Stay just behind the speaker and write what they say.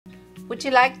Would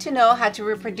you like to know how to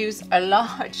reproduce a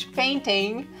large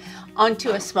painting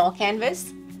onto a small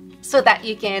canvas so that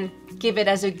you can give it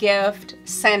as a gift,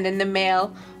 send in the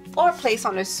mail, or place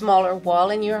on a smaller wall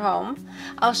in your home?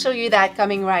 I'll show you that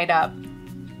coming right up.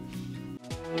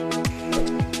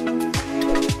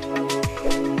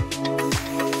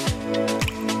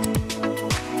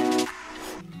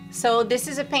 So this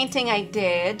is a painting I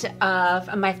did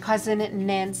of my cousin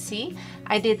Nancy.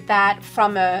 I did that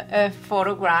from a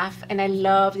photograph, and I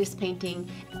love this painting,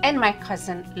 and my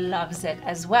cousin loves it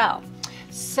as well.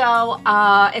 So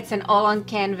it's an all on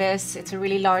canvas. It's a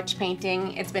really large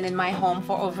painting. It's been in my home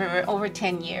for over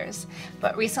 10 years.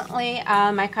 But recently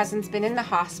my cousin's been in the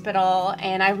hospital,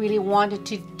 and I really wanted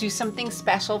to do something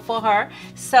special for her.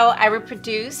 So I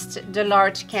reproduced the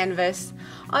large canvas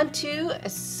onto a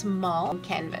small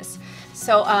canvas.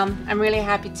 So I'm really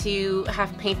happy to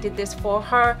have painted this for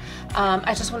her.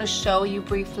 I just want to show you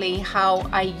briefly how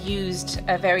I used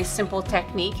a very simple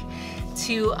technique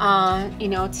to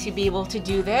to be able to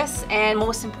do this. And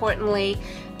most importantly,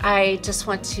 I just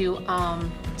want to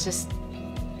just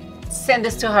send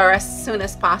this to her as soon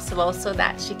as possible so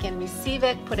that she can receive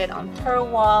it, put it on her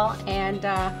wall, and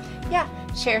yeah,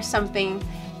 share something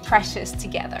precious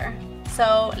together.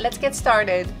 So let's get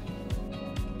started.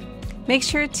 Make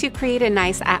sure to create a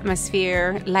nice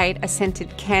atmosphere, light a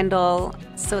scented candle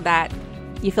so that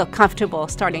you feel comfortable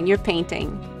starting your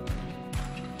painting.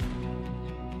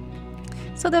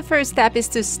 So the first step is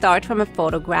to start from a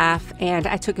photograph, and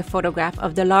I took a photograph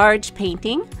of the large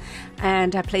painting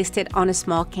and I placed it on a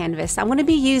small canvas. I'm going to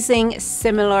be using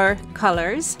similar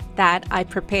colors that I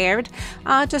prepared,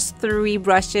 just 3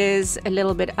 brushes, a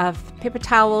little bit of paper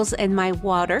towels, and my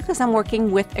water because I'm working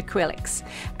with acrylics.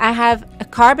 I have a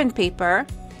carbon paper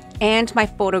and my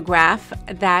photograph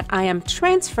that I am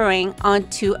transferring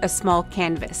onto a small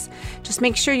canvas. Just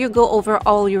make sure you go over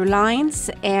all your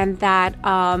lines and that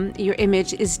your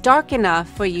image is dark enough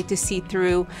for you to see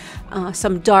through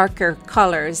some darker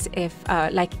colors. If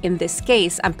like in this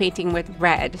case, I'm painting with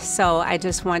red, so I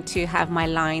just want to have my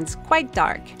lines quite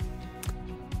dark.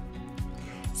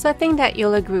 So I think that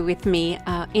you'll agree with me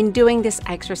in doing this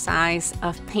exercise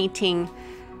of painting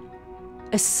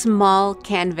a small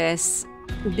canvas,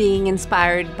 being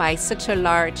inspired by such a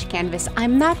large canvas.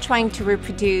 I'm not trying to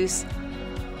reproduce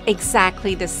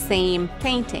exactly the same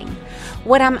painting.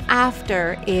 What I'm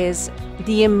after is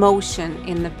the emotion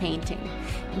in the painting,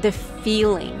 the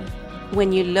feeling.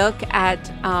 When you look at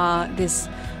this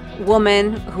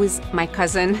woman who's my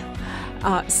cousin,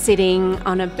 sitting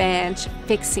on a bench,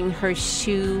 fixing her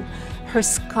shoe, her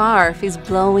scarf is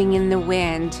blowing in the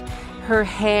wind, her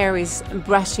hair is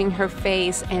brushing her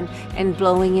face and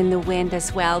blowing in the wind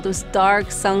as well. Those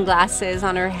dark sunglasses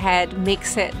on her head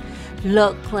makes it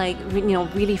look like,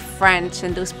 really French,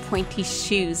 and those pointy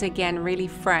shoes, again, really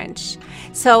French.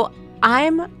 So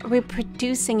I'm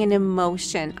reproducing an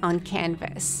emotion on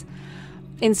canvas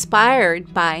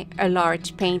inspired by a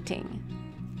large painting.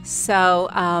 So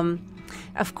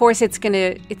of course it's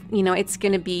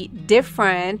gonna be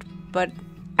different, but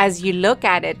as you look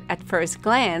at it at first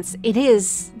glance, it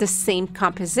is the same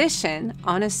composition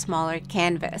on a smaller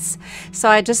canvas. So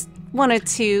I just wanted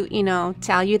to,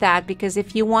 tell you that, because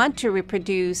if you want to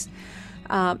reproduce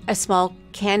a small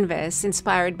canvas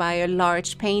inspired by a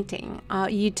large painting,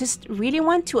 you just really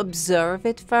want to observe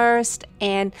it first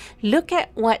and look at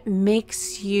what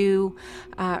makes you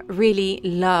really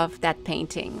love that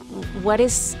painting. What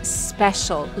is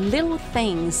special? Little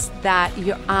things that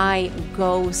your eye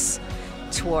goes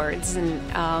towards, and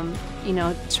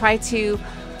try to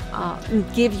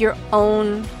give your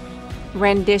own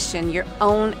rendition, your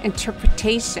own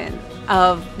interpretation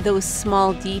of those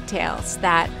small details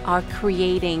that are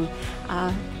creating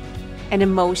an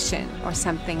emotion or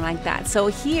something like that. So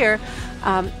here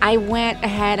I went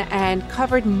ahead and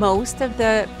covered most of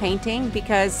the painting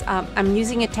because I'm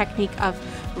using a technique of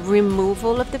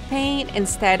removal of the paint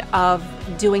instead of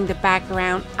doing the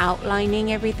background,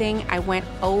 outlining everything. I went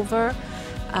over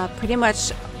pretty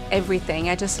much everything.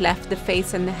 I just left the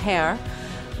face and the hair,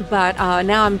 but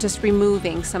now I'm just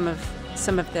removing some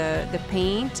of the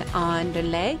paint on the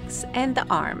legs and the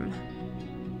arm.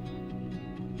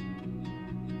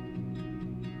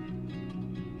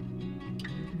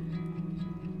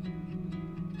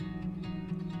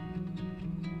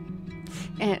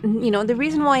 And the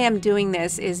reason why I'm doing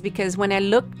this is because when I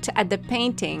looked at the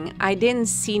painting, I didn't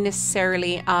see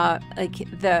necessarily like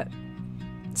the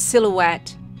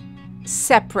silhouette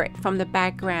separate from the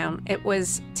background. It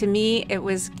was, to me, it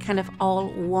was kind of all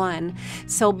one.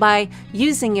 So by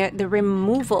using the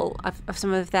removal of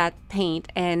some of that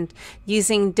paint and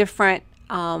using different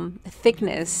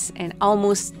thickness and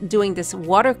almost doing this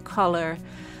watercolor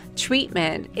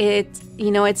treatment, it's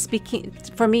speaking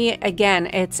for me again.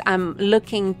 I'm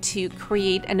looking to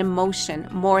create an emotion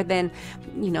more than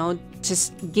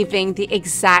just giving the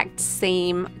exact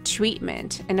same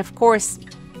treatment. And of course,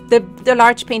 the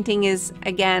large painting is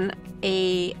again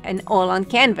an all on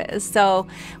canvas, so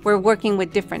we're working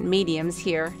with different mediums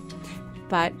here.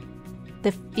 But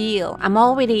the feel, I'm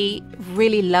already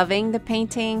really loving the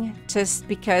painting just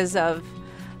because of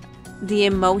the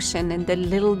emotion and the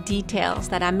little details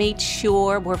that I made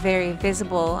sure were very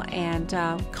visible and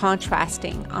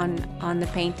contrasting on the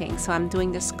painting. So I'm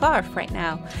doing the scarf right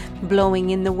now,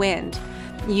 blowing in the wind,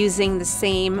 using the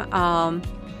same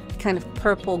kind of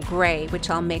purple gray, which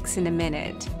I'll mix in a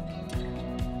minute.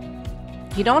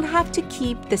 You don't have to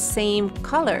keep the same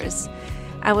colors.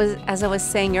 As I was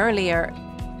saying earlier,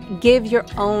 give your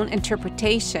own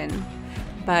interpretation.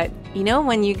 But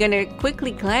when you're going to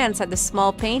quickly glance at the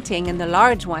small painting and the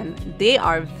large one, they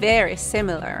are very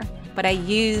similar. But I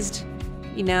used,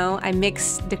 I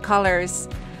mixed the colors,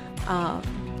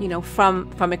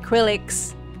 from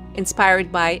acrylics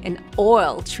inspired by an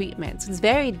oil treatment. So it's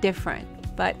very different.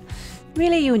 But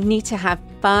really, you need to have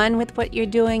fun with what you're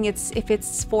doing. If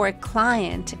it's for a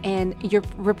client and you're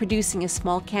reproducing a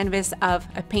small canvas of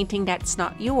a painting that's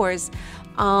not yours,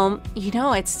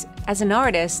 it's, as an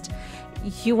artist,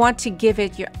 you want to give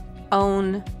it your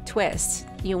own twist.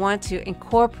 You want to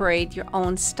incorporate your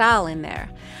own style in there.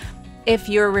 If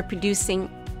you're reproducing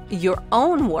your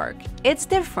own work, it's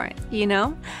different,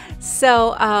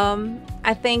 So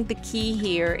I think the key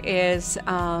here is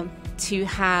to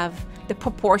have the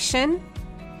proportion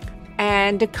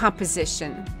and the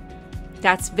composition.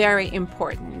 That's very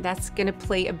important. That's going to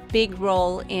play a big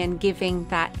role in giving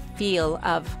that feel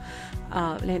of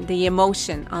the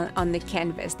emotion on the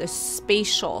canvas, the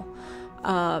spatial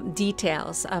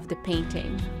details of the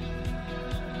painting.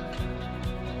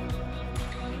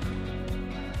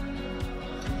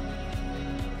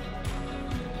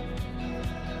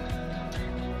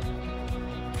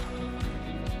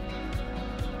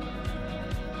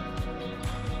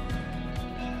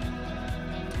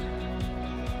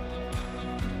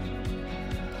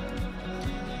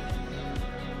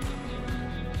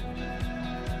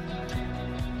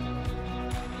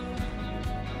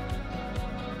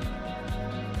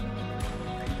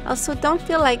 Also, don't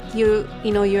feel like you're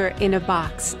in a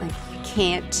box. Like you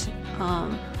can't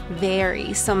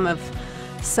vary some of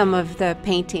the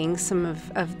paintings, some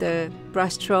of the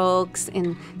brushstrokes,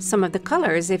 and some of the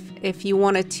colors. If you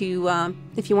want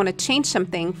to change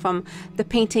something from the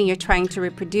painting you're trying to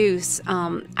reproduce,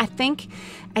 I think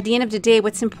at the end of the day,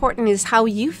 what's important is how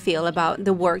you feel about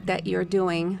the work that you're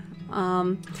doing.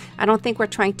 I don't think we're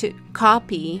trying to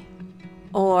copy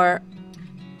or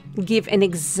give an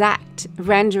exact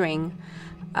rendering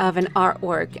of an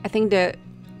artwork. I think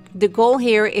the goal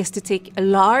here is to take a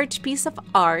large piece of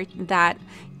art that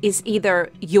is either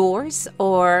yours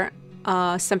or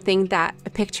a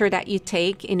picture that you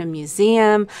take in a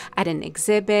museum, at an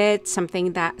exhibit,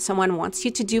 something that someone wants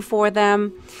you to do for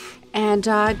them, and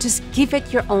just give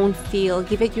it your own feel,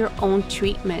 give it your own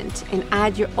treatment, and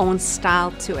add your own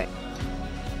style to it.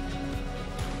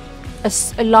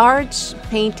 A large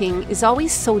painting is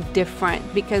always so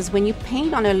different because when you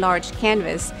paint on a large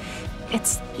canvas,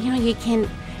 it's you can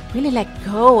really let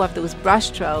go of those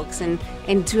brushstrokes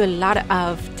and do a lot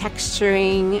of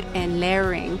texturing and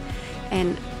layering.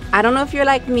 And I don't know if you're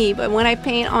like me, but when I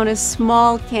paint on a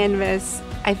small canvas,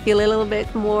 I feel a little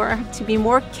bit more to be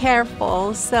more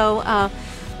careful. So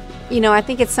I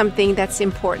think it's something that's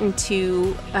important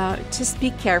to just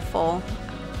be careful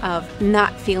of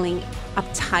not feeling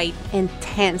uptight and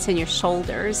tense in your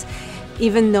shoulders,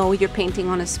 even though you're painting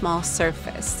on a small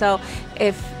surface. So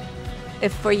if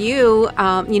for you,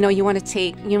 you want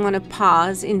to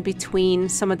pause in between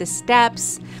some of the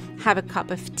steps, have a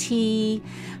cup of tea,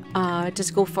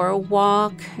 just go for a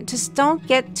walk. Just don't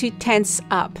get too tense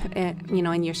up,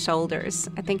 in your shoulders.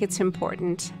 I think it's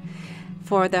important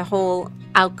for the whole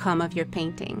outcome of your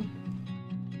painting.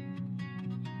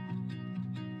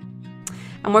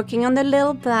 I'm working on the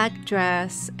little black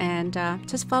dress and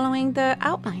just following the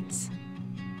outlines.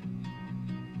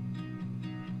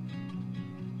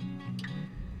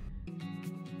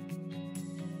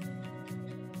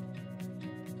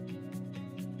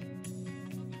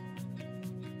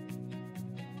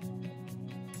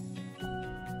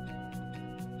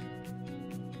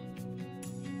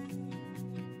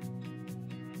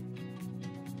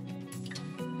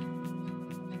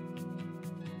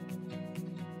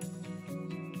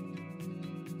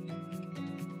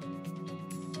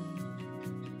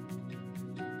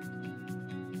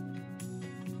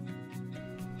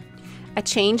 I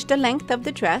changed the length of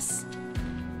the dress,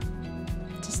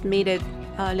 just made it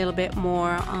a little bit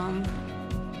more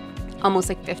almost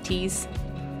like 50s,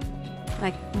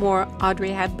 like more Audrey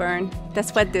Hepburn.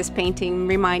 That's what this painting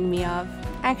reminds me of.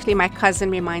 Actually, my cousin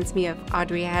reminds me of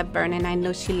Audrey Hepburn, and I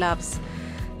know she loves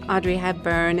Audrey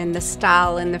Hepburn and the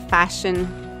style and the fashion.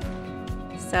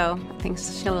 So I think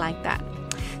she'll like that.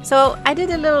 So I did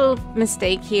a little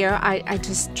mistake here. I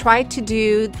just tried to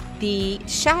do the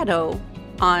shadow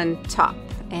on top,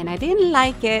 and I didn't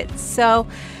like it. So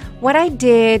what I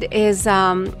did is,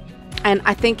 and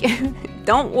I think,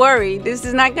 don't worry, this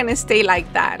is not gonna stay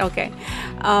like that, okay?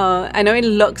 I know it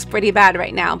looks pretty bad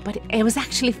right now, but it was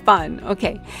actually fun,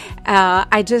 okay?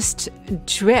 I just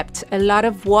dripped a lot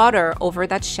of water over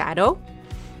that shadow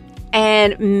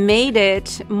and made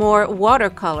it more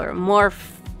watercolor, more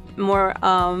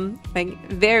like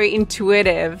very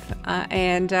intuitive,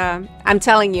 and I'm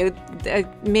telling you,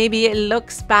 maybe it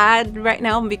looks bad right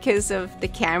now because of the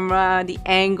camera, the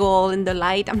angle, and the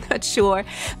light. I'm not sure,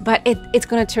 but it's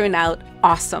gonna turn out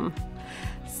awesome.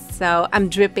 So I'm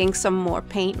dripping some more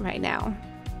paint right now.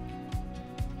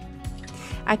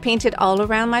 I painted all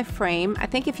around my frame. I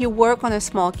think if you work on a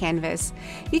small canvas,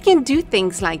 you can do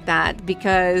things like that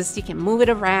because you can move it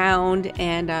around,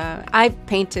 and I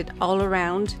painted all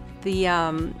around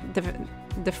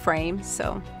the frame,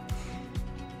 so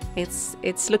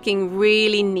it's looking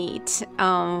really neat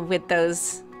with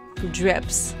those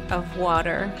drips of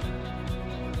water.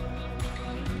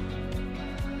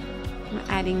 I'm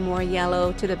adding more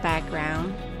yellow to the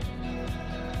background.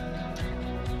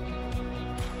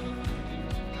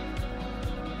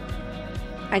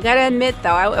 I gotta admit though,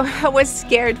 I was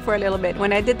scared for a little bit.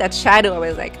 When I did that shadow, I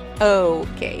was like,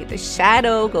 okay, the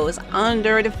shadow goes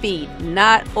under the feet,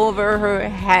 not over her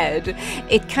head.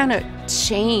 It kind of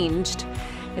changed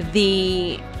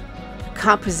the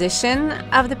composition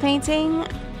of the painting,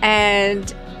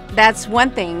 and that's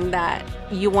one thing that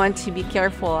you want to be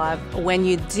careful of when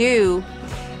you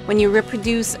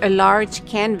reproduce a large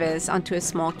canvas onto a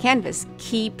small canvas.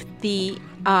 Keep the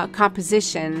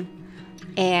composition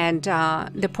and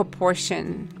the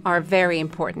proportion are very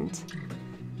important.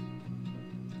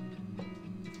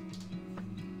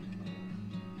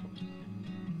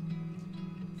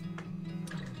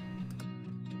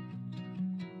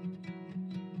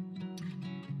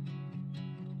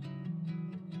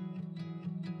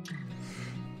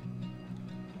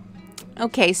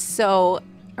 Okay, so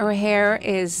her hair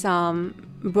is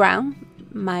brown.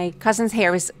 My cousin's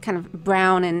hair is kind of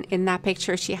brown, and in that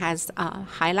picture she has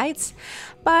highlights,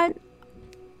 but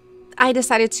I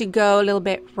decided to go a little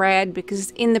bit red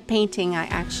because in the painting I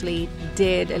actually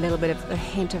did a little bit of a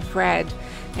hint of red,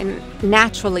 and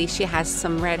naturally she has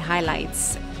some red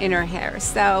highlights in her hair.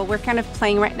 So we're kind of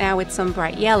playing right now with some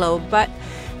bright yellow, but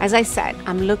as I said,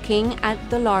 I'm looking at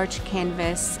the large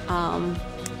canvas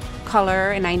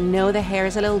color, and I know the hair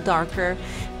is a little darker,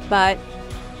 but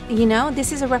you know,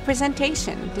 this is a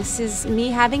representation. This is me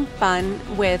having fun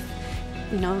with,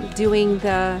 you know, doing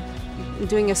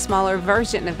a smaller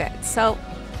version of it. So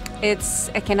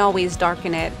I can always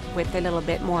darken it with a little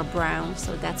bit more brown,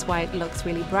 so that's why it looks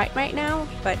really bright right now,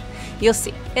 but you'll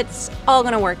see, it's all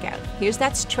gonna work out. Here's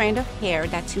that strand of hair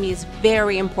that to me is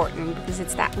very important because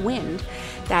it's that wind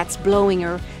that's blowing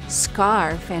her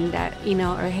scarf and that, you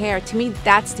know, her hair. To me,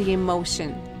 that's the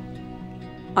emotion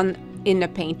in the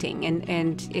painting,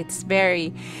 and it's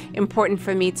very important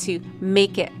for me to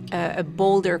make it a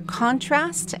bolder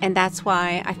contrast, and that's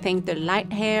why I think the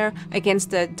light hair against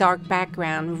the dark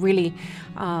background really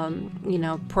you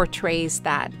know, portrays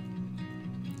that.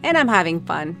 And I'm having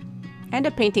fun, and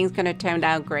the painting's gonna turn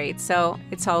out great, so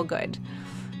it's all good.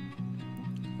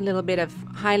 A little bit of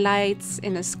highlights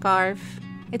in a scarf.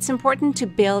 It's important to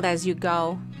build as you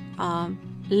go.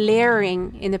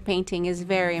 Layering in the painting is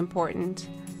very important.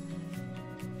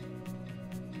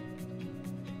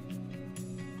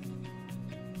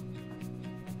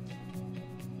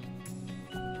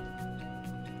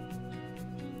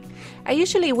 I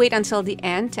usually wait until the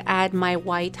end to add my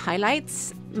white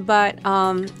highlights, but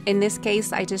in this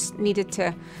case I just needed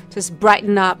to just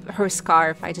brighten up her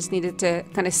scarf. I just needed to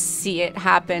kind of see it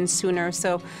happen sooner,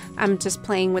 so I'm just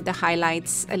playing with the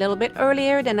highlights a little bit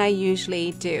earlier than I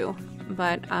usually do.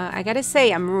 But I gotta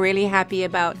say, I'm really happy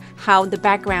about how the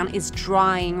background is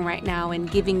drying right now and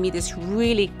giving me this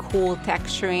really cool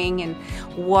texturing and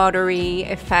watery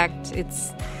effect.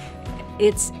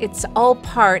 It's all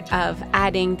part of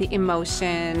adding the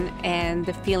emotion and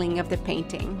the feeling of the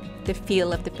painting, the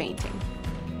feel of the painting.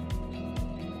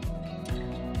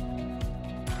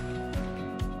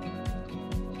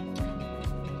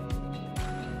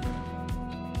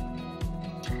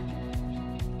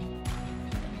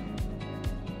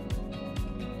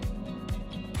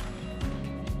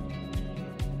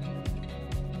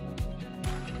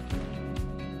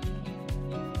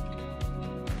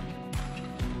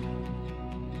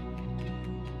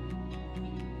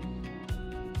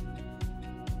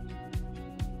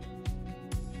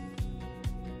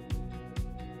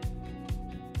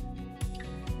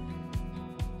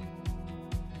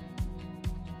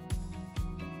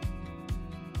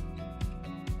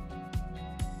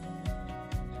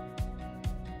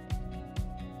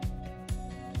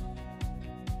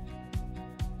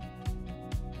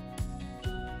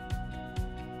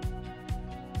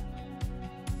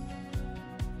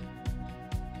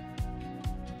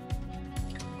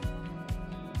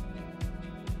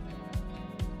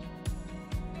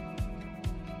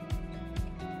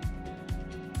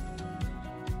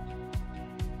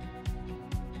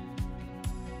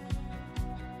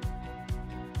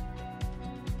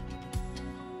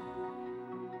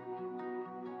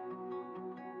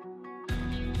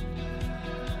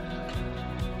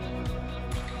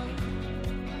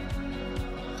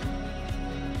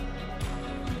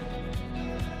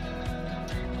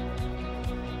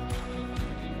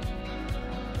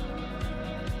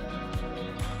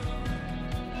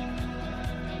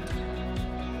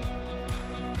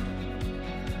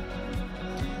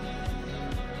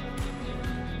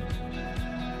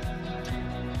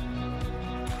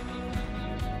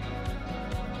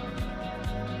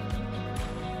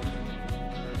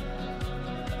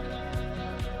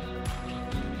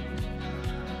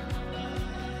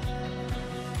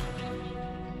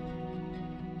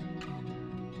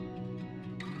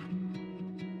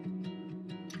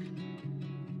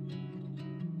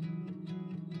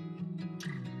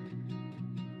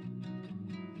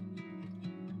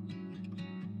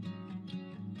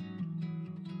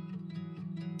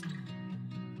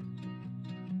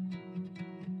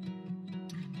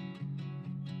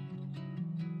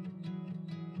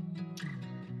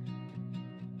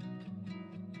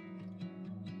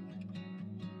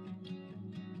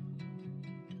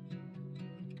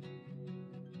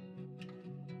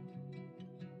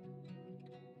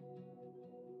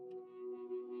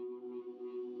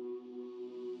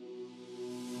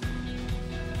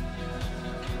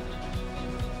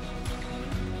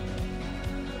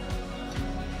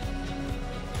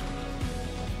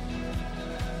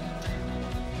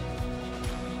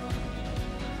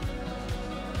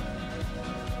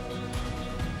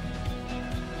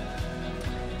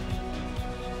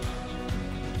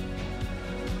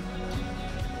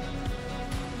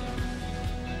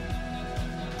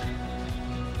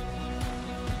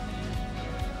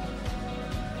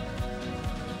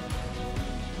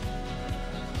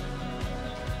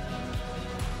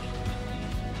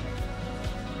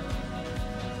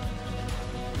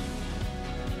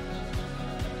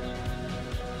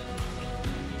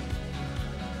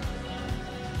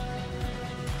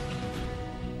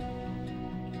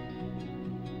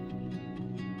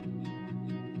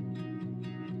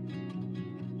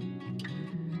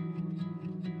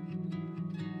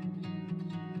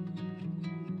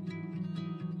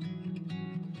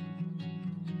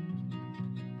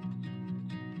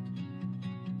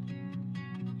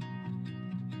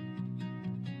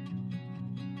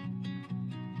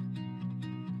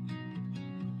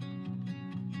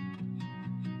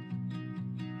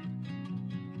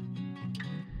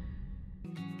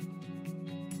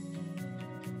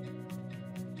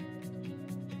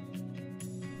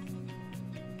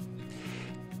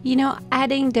 You know,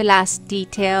 adding the last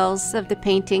details of the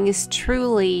painting is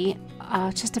truly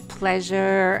just a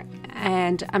pleasure,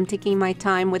 and I'm taking my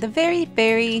time with a very,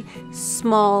 very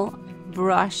small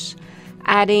brush,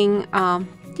 adding,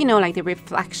 you know, like the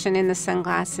reflection in the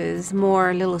sunglasses,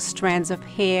 more little strands of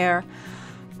hair,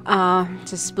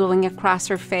 just blowing across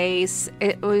her face.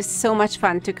 It was so much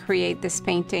fun to create this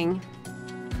painting.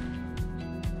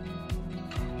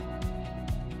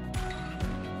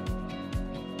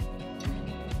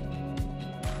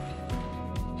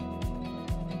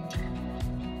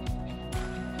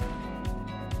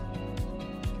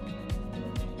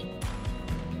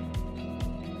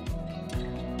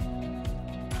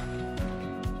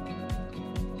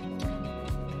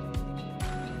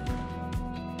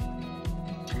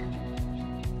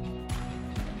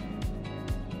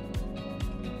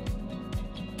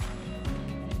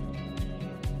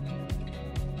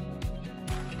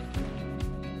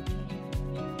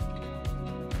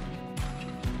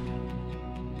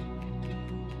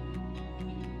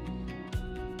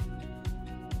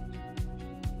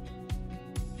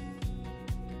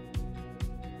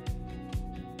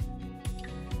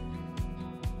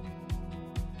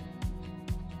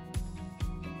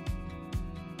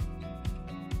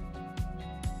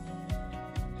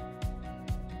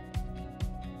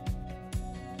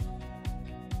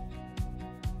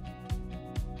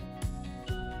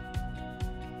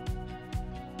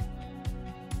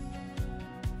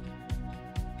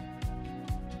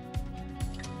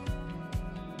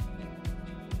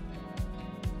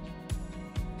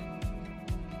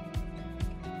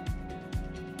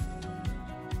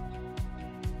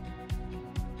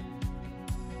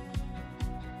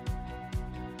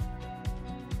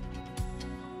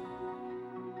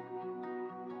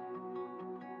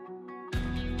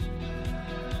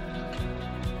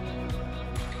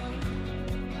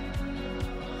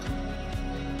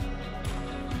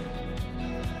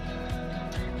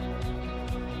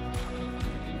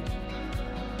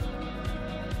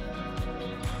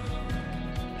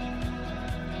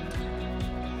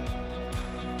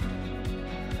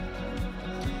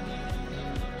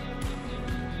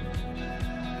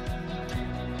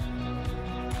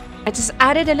 I just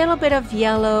added a little bit of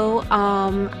yellow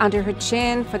under her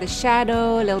chin for the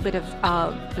shadow, a little bit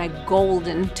of like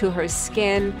golden to her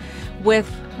skin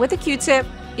with a Q-tip.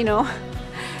 You know,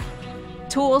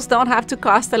 tools don't have to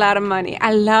cost a lot of money.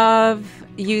 I love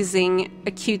using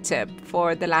a Q-tip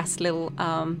for the last little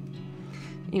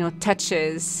you know,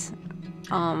 touches.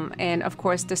 And of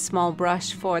course the small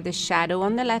brush for the shadow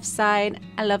on the left side.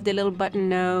 I love the little button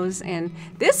nose, and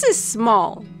this is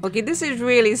small. Okay, this is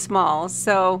really small.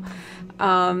 So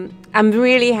I'm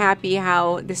really happy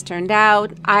how this turned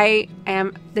out. I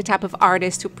am the type of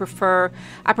artist who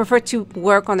I prefer to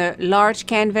work on a large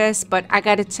canvas, but I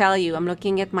gotta tell you, I'm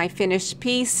looking at my finished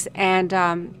piece and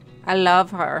I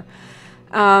love her.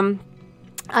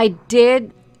 I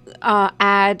did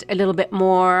add a little bit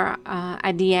more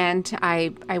at the end.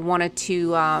 I wanted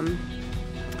to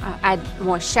add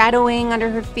more shadowing under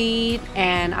her feet,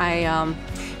 and I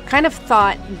kind of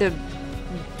thought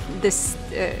this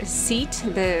seat,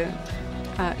 the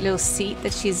little seat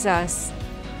that she's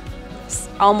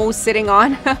almost sitting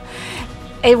on,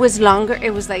 it was longer.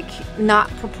 It was like not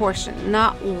proportioned,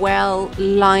 not well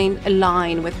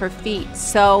aligned with her feet.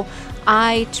 So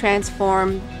I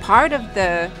transformed part of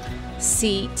the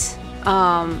seat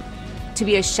to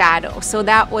be a shadow. So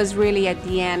that was really at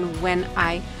the end when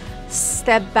I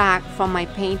stepped back from my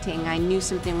painting. I knew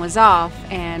something was off,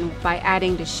 and by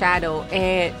adding the shadow,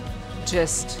 it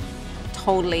just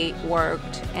totally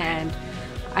worked. And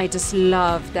I just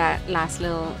love that last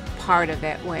little part of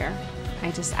it where I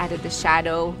just added the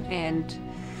shadow and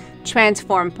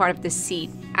transformed part of the seat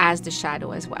as the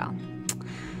shadow as well.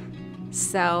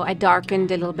 So I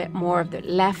darkened a little bit more of the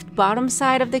left bottom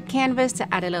side of the canvas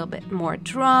to add a little bit more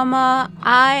drama.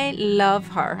 I love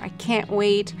her. I can't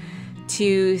wait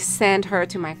to send her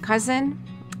to my cousin,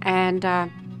 and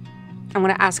I'm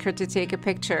gonna ask her to take a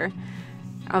picture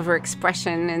of her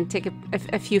expression and take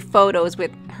a few photos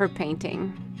with her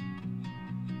painting.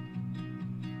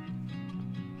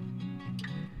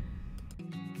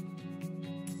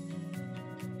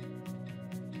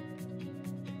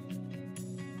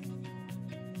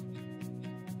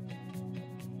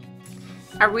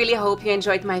 I really hope you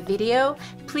enjoyed my video.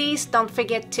 Please don't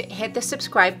forget to hit the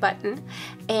subscribe button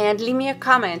and leave me a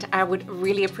comment. I would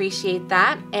really appreciate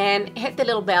that. And hit the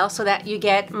little bell so that you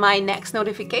get my next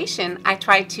notification. I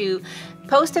try to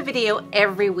post a video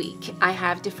every week. I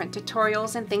have different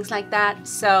tutorials and things like that.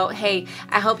 So hey,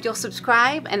 I hope you'll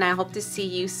subscribe, and I hope to see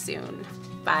you soon.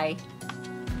 Bye.